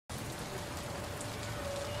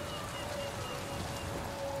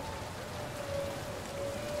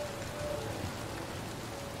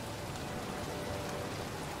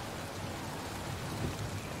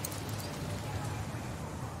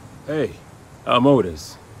Hey, I'm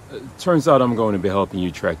Otis. Turns out I'm going to be helping you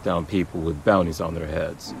track down people with bounties on their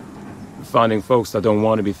heads. Finding folks that don't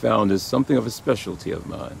want to be found is something of a specialty of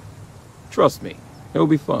mine. Trust me, it'll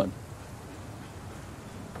be fun.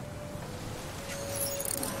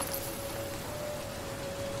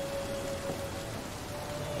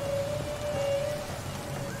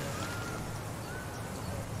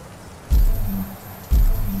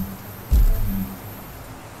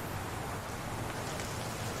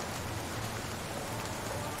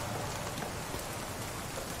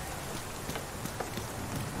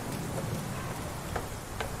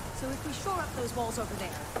 So if we shore up those walls over there,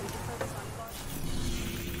 we can focus on guard.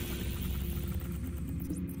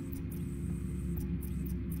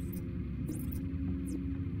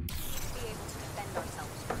 Be able to defend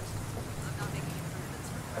ourselves first. I'm not making improvements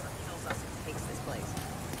for whoever kills us and takes this place.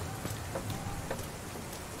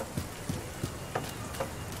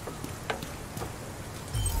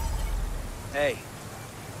 Hey.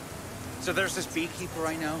 So there's this beekeeper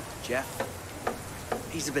I know, Jeff.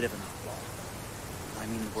 He's a bit of an oddball. I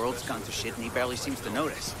mean, the world's gone to shit and he barely seems to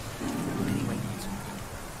notice. Anyway,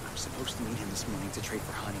 I was supposed to meet him this morning to trade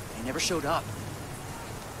for honey, but he never showed up.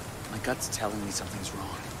 My gut's telling me something's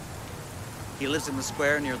wrong. He lives in the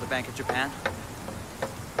square near the Bank of Japan.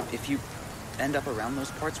 If you end up around those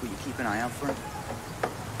parts, will you keep an eye out for him?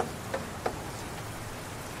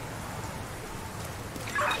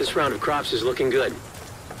 This round of crops is looking good.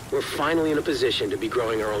 We're finally in a position to be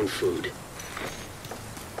growing our own food.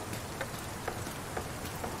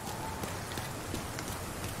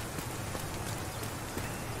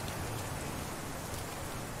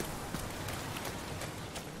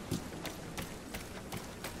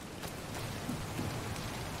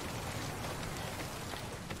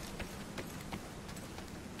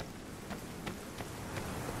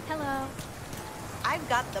 Hello. I've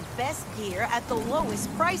got the best gear at the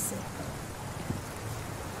lowest prices.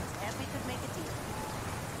 And we could make a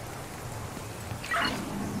deal.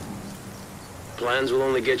 Plans will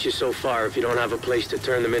only get you so far if you don't have a place to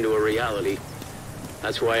turn them into a reality.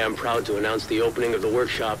 That's why I'm proud to announce the opening of the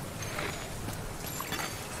workshop.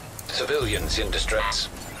 Civilians in distress.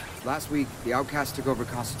 Last week, the outcasts took over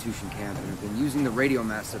Constitution Camp and have been using the radio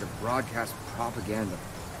master to broadcast propaganda.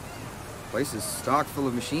 The place is stocked full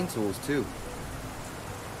of machine tools, too.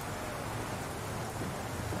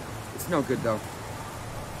 It's no good, though.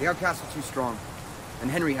 The outcasts are too strong, and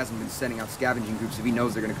Henry hasn't been sending out scavenging groups if he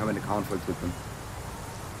knows they're going to come into conflict with them.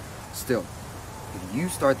 Still, if you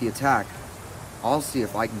start the attack, I'll see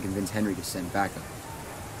if I can convince Henry to send backup.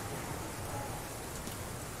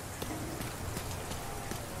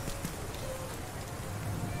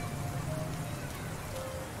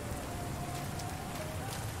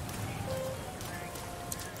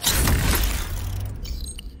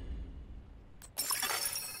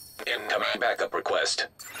 Incoming backup request.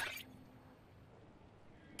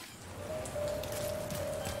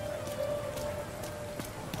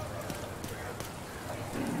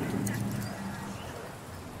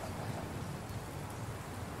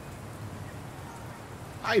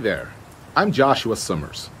 Hi there. I'm Joshua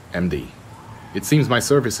Summers, MD. It seems my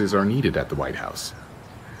services are needed at the White House.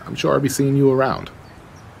 I'm sure I'll be seeing you around.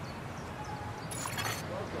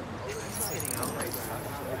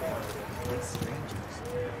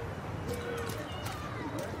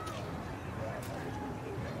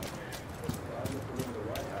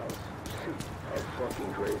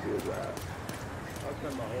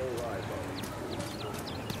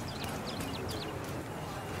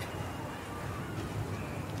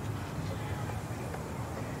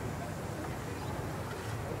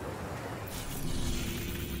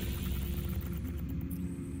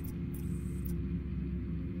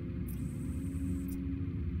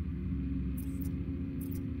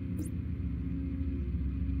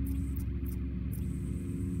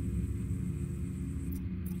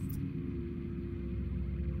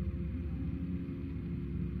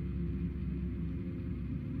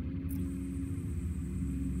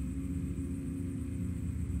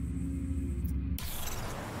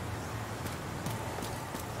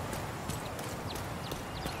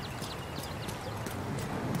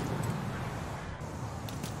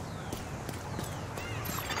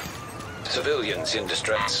 Civilians in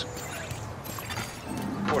distress.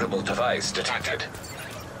 Portable device detected.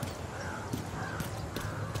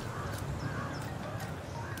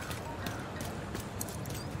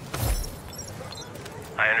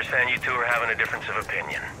 I understand you two are having a difference of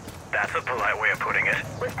opinion. That's a polite way of putting it.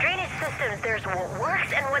 With drainage systems, there's what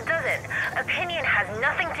works and what doesn't. Opinion has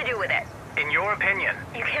nothing to do with it. In your opinion.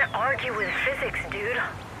 You can't argue with physics, dude.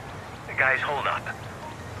 Guys, hold up.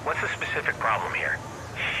 What's the specific problem here?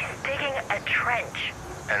 He's digging a trench.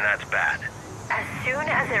 And that's bad. As soon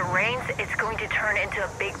as it rains, it's going to turn into a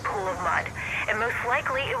big pool of mud. And most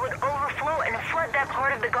likely it would overflow and flood that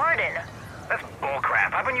part of the garden. That's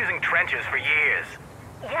bullcrap. I've been using trenches for years.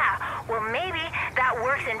 Yeah, well maybe that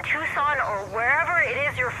works in Tucson or wherever it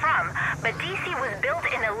is you're from, but DC was built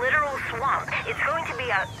in a literal swamp. It's going to be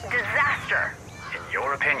a disaster. In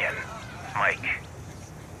your opinion, Mike,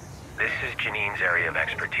 this is Janine's area of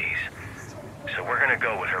expertise. So we're gonna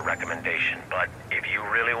go with her recommendation, but if you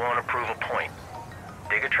really want to prove a point,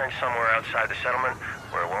 dig a trench somewhere outside the settlement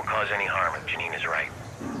where it won't cause any harm if Janine is right.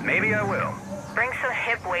 Maybe I will. Bring some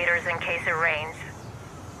hip waders in case it rains.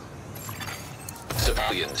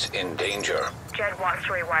 Civilians in danger. Jed wants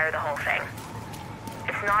to rewire the whole thing.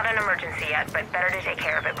 It's not an emergency yet, but better to take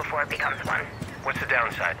care of it before it becomes one. What's the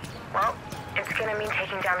downside? Well, it's gonna mean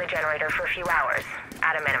taking down the generator for a few hours,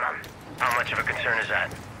 at a minimum. How much of a concern is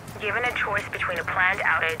that? Given a choice between a planned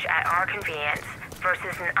outage at our convenience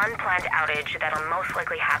versus an unplanned outage that'll most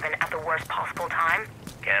likely happen at the worst possible time,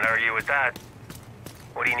 Can't argue with that.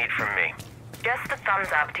 What do you need from me? just a thumbs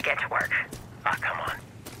up to get to work. Ah, come on.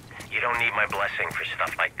 You don't need my blessing for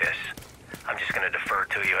stuff like this. I'm just gonna defer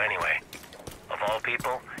to you anyway. Of all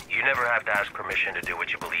people, you never have to ask permission to do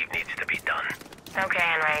what you believe needs to be done. Okay,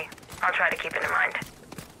 Henry. I'll try to keep it in mind.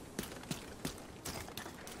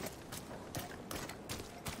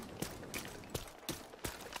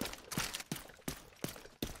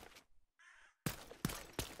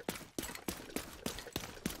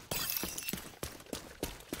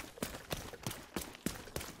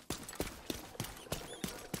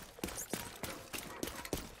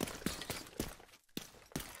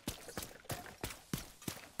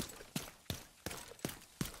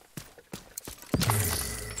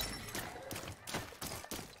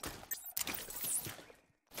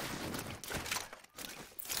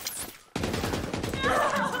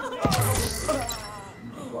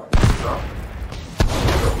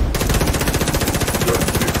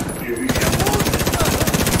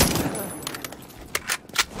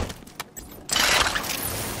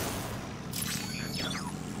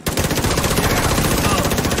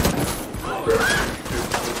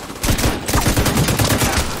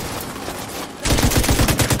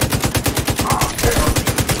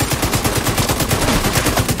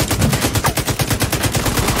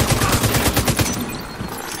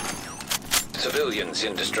 Civilians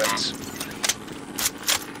in distress.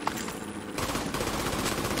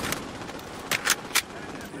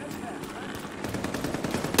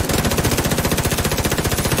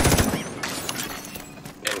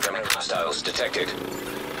 Incoming hostiles detected.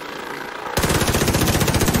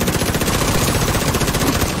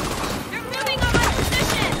 They're moving on my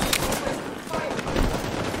position!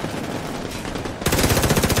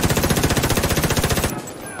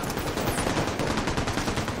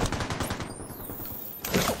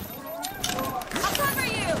 I'll cover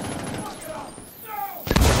you!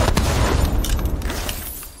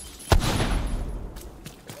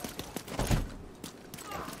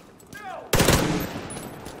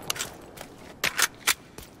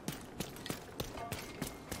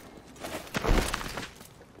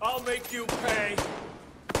 I'll make you pay.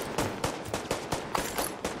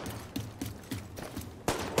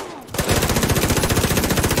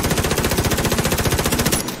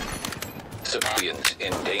 Civilians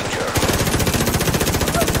in danger.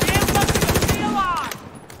 Stand up to the feel on!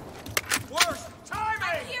 Worst I'm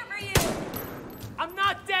timing! here for you! I'm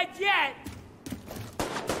not dead yet!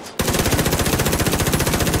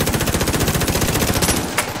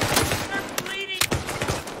 They're bleeding!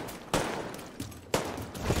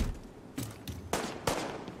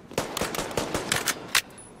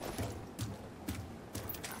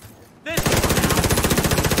 This one out!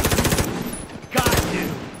 Got you!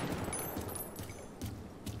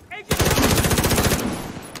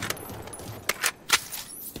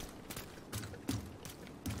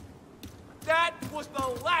 That was the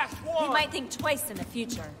last one! You might think twice in the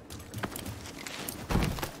future.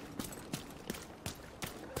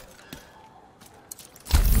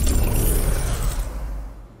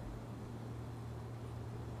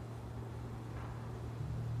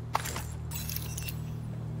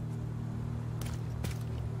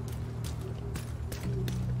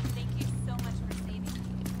 Thank you so much for saving me.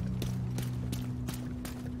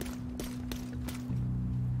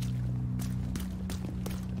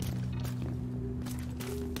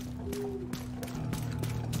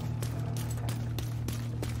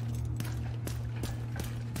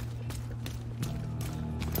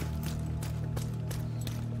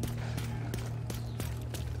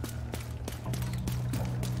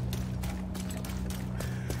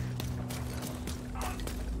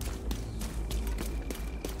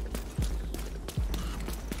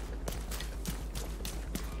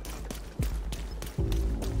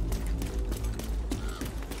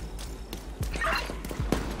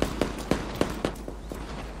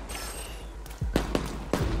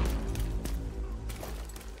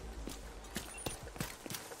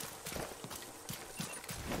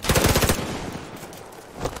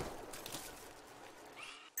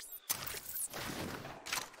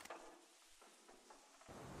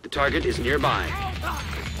 target is nearby.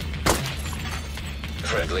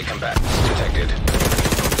 Friendly combatants detected.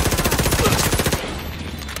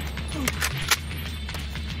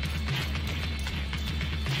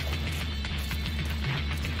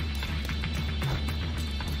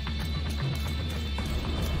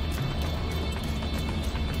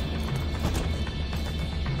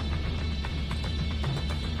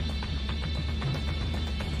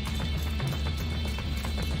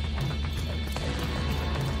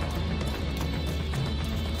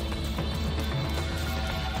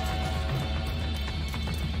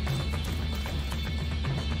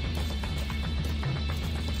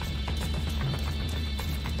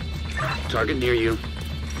 Target near you.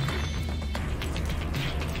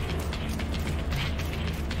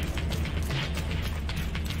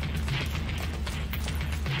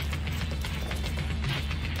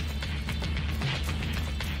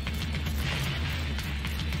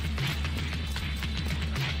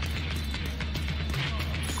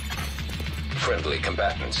 Friendly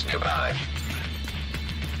combatants nearby.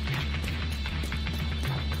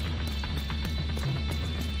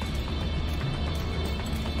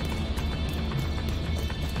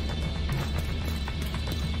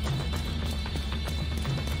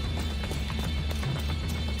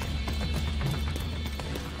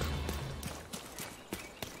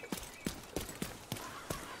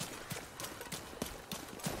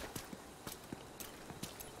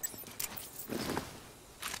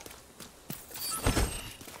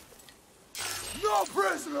 No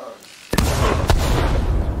prisoners!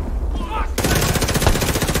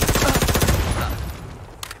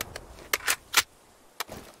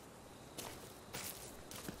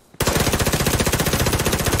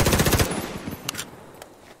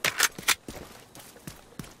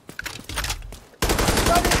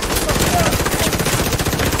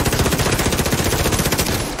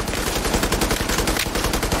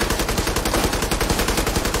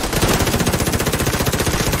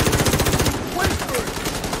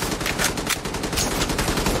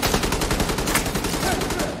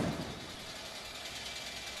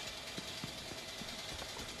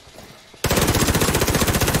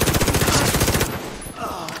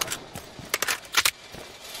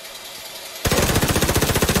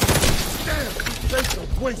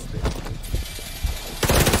 Wasted.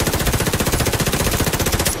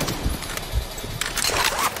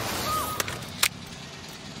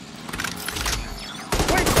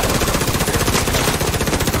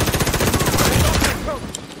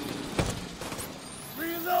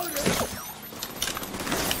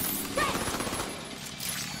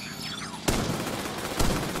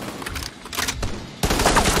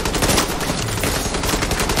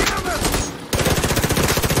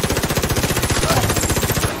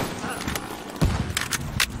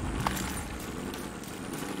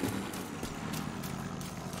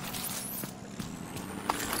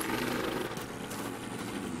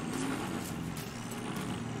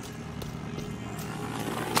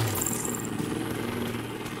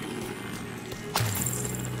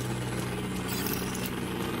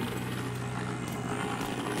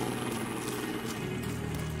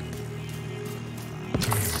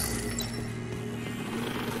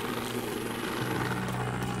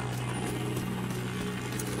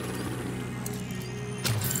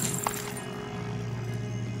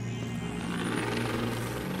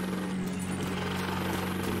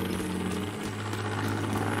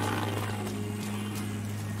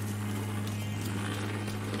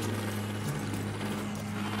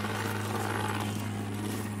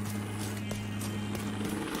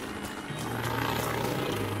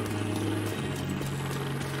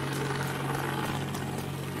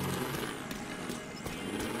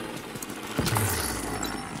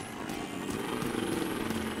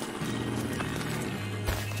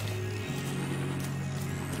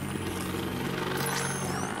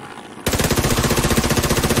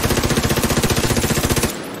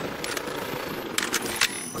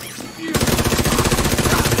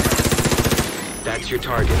 That's your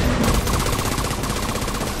target.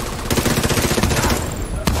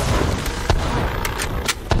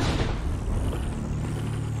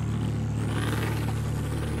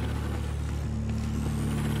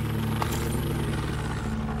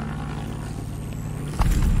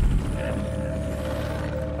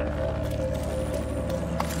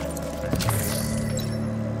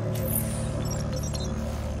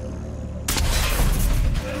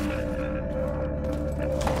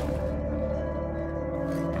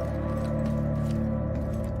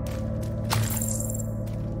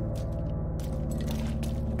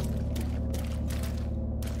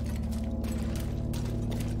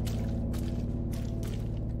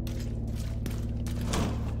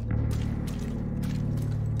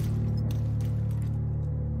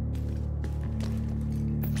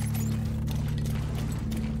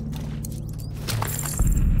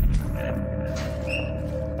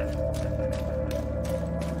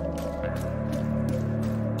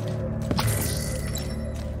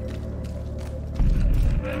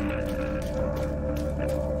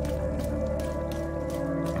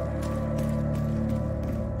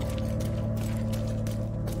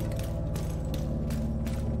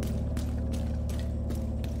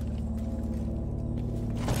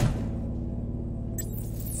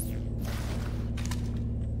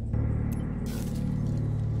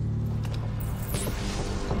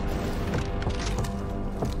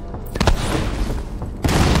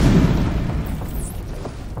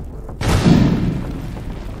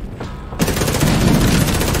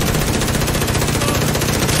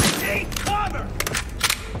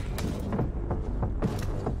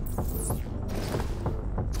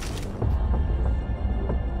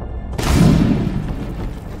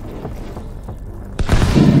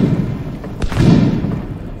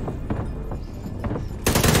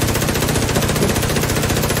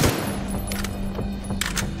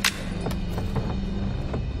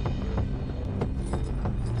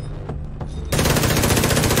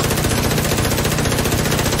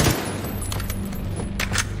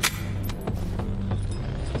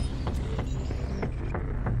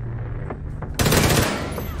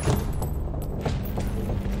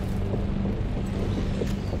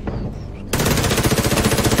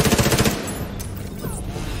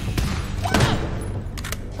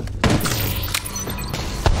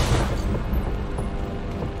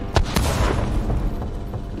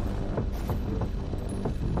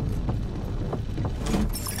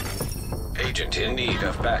 need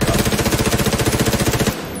of backup.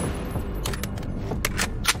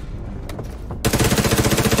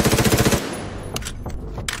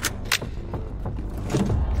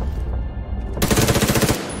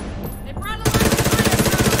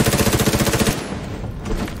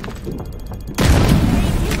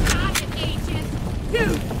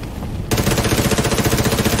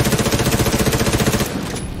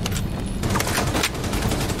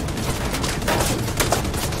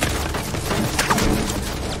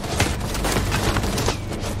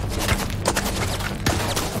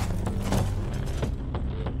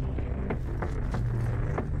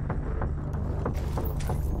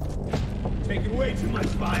 Taking way too much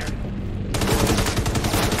fire.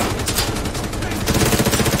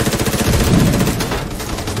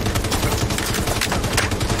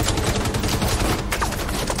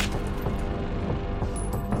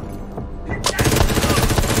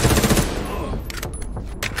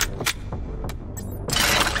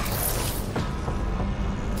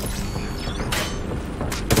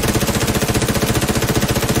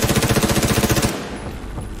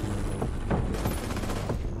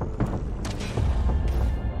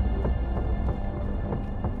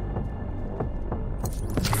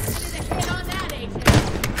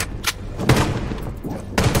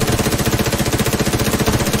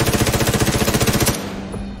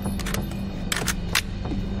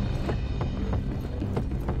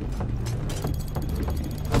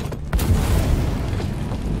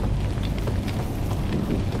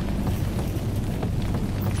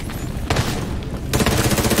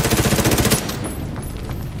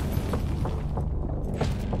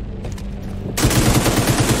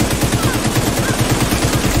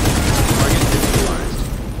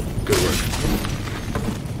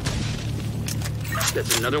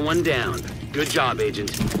 That's another one down. Good job,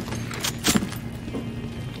 Agent.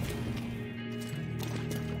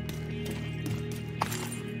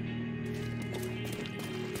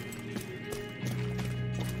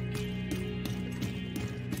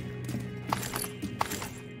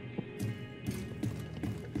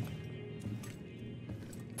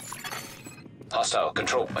 Hostile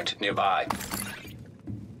control point nearby.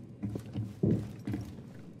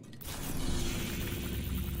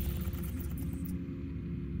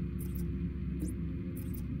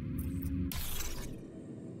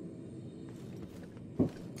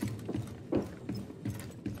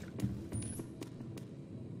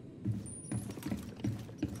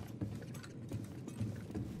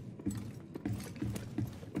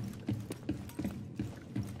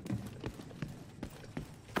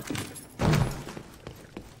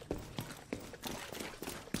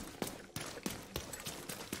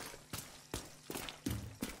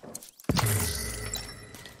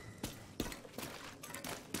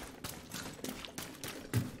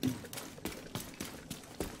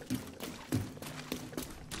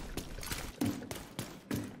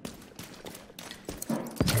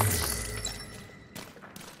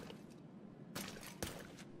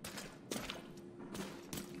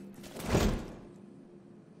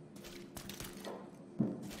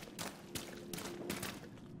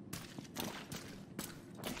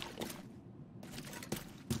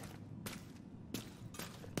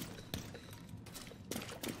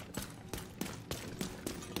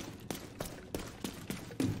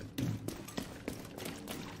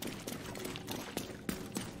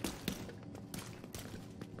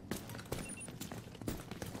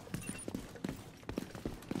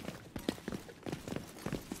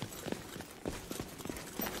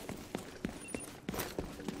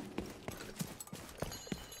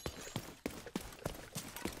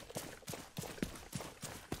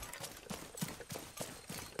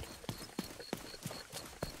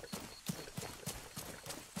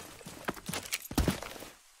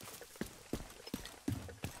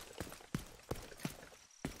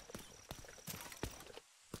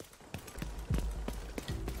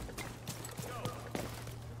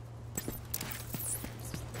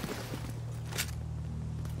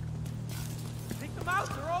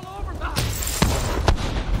 They're all over now.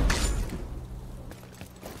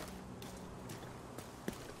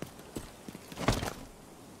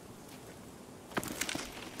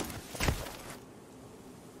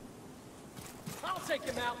 I'll take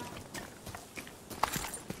him out.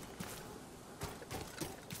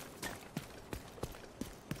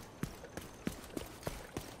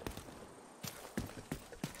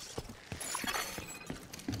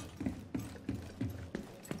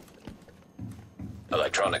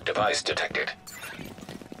 Electronic device detected.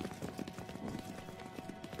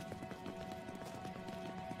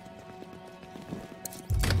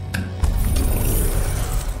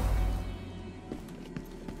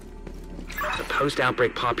 The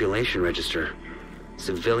post-outbreak population register.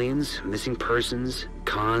 Civilians, missing persons,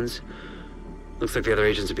 cons. Looks like the other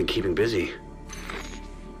agents have been keeping busy.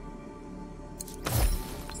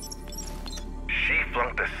 She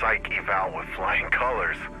flunked the psych eval with flying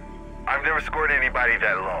colors. I've never scored anybody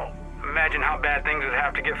that low. Imagine how bad things would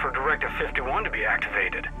have to get for Directive 51 to be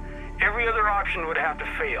activated. Every other option would have to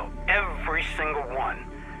fail. Every single one.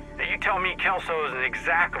 Now you tell me Kelso isn't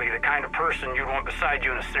exactly the kind of person you'd want beside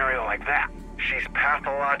you in a scenario like that. She's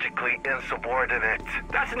pathologically insubordinate.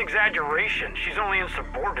 That's an exaggeration. She's only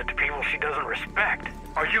insubordinate to people she doesn't respect.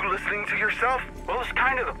 Are you listening to yourself? Well, it's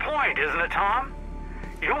kind of the point, isn't it, Tom?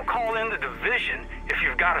 You don't call in the division if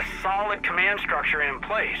you've got a solid command structure in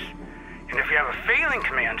place. And if you have a failing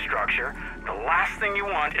command structure, the last thing you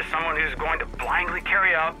want is someone who's going to blindly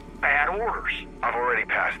carry out bad orders. I've already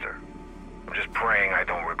passed her. I'm just praying I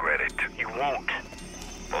don't regret it. You won't.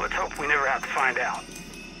 Well, let's hope we never have to find out.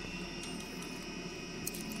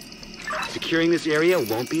 Securing this area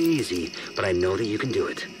won't be easy, but I know that you can do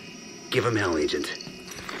it. Give him hell, Agent.